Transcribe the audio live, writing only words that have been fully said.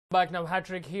Back now,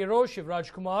 hat-trick hero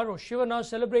Shivanna or Shivanna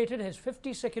celebrated his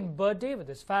 52nd birthday with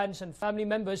his fans and family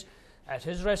members at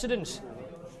his residence.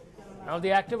 Now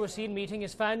the actor was seen meeting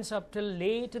his fans up till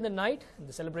late in the night, and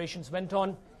the celebrations went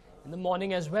on in the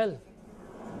morning as well.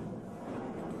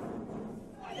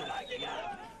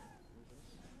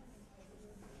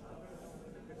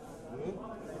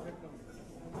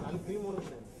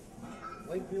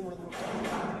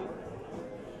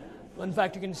 In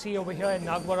fact, you can see over here in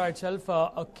Nagwara itself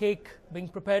a cake being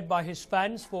prepared by his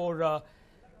fans for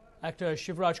actor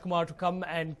Shivanna to come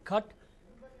and cut.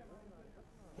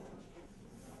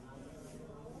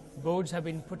 Boards have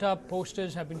been put up,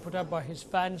 posters have been put up by his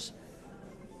fans.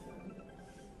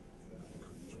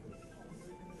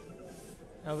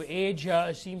 Now, age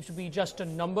seems to be just a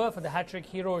number for the hat-trick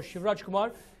hero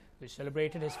Shivanna, who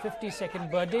celebrated his 52nd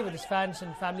birthday with his fans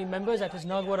and family members at his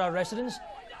Nagwara residence.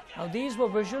 Now, these were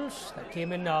visuals that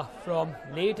came in from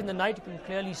late in the night. You can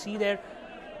clearly see there,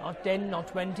 not 10, not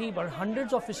 20, but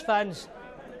hundreds of his fans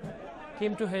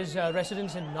came to his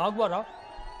residence in Nagwara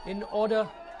in order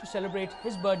to celebrate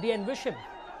his birthday and wish him.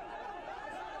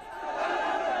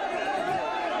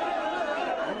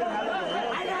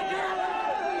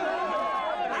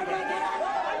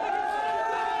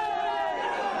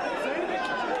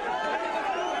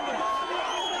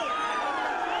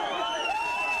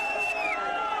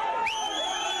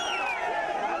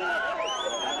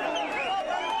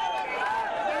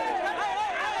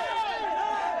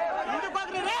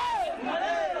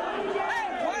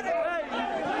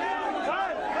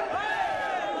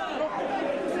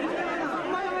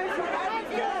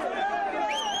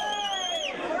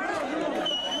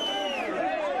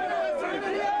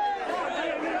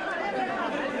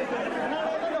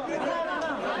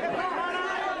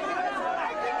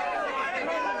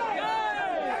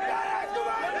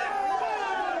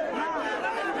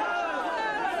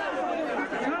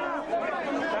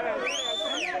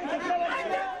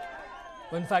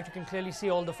 In fact, you can clearly see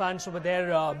all the fans over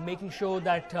there making sure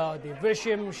that they wish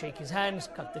him, shake his hands,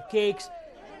 cut the cakes,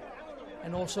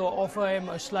 and also offer him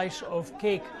a slice of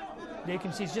cake. There you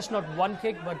can see it's just not one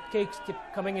cake, but cakes keep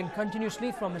coming in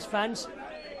continuously from his fans.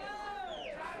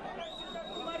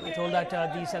 We're told that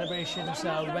the celebrations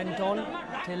went on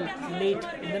till late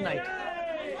in the night.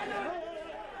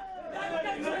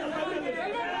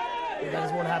 And that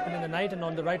is what happened in the night, and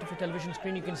on the right of your television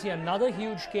screen you can see another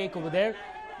huge cake over there.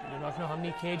 I do not know how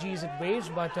many kgs it weighs,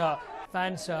 but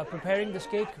fans preparing this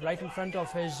cake right in front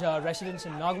of his residence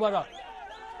in Nagwara.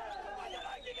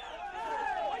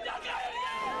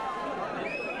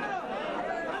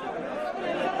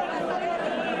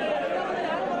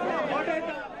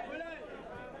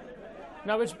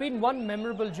 Now, it's been one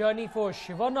memorable journey for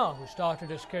Shivanna, who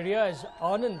started his career as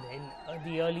Anand in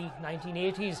the early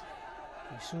 1980s.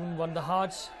 He soon won the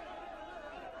hearts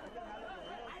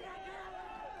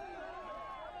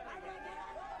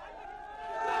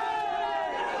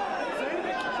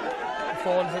for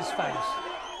all his fans.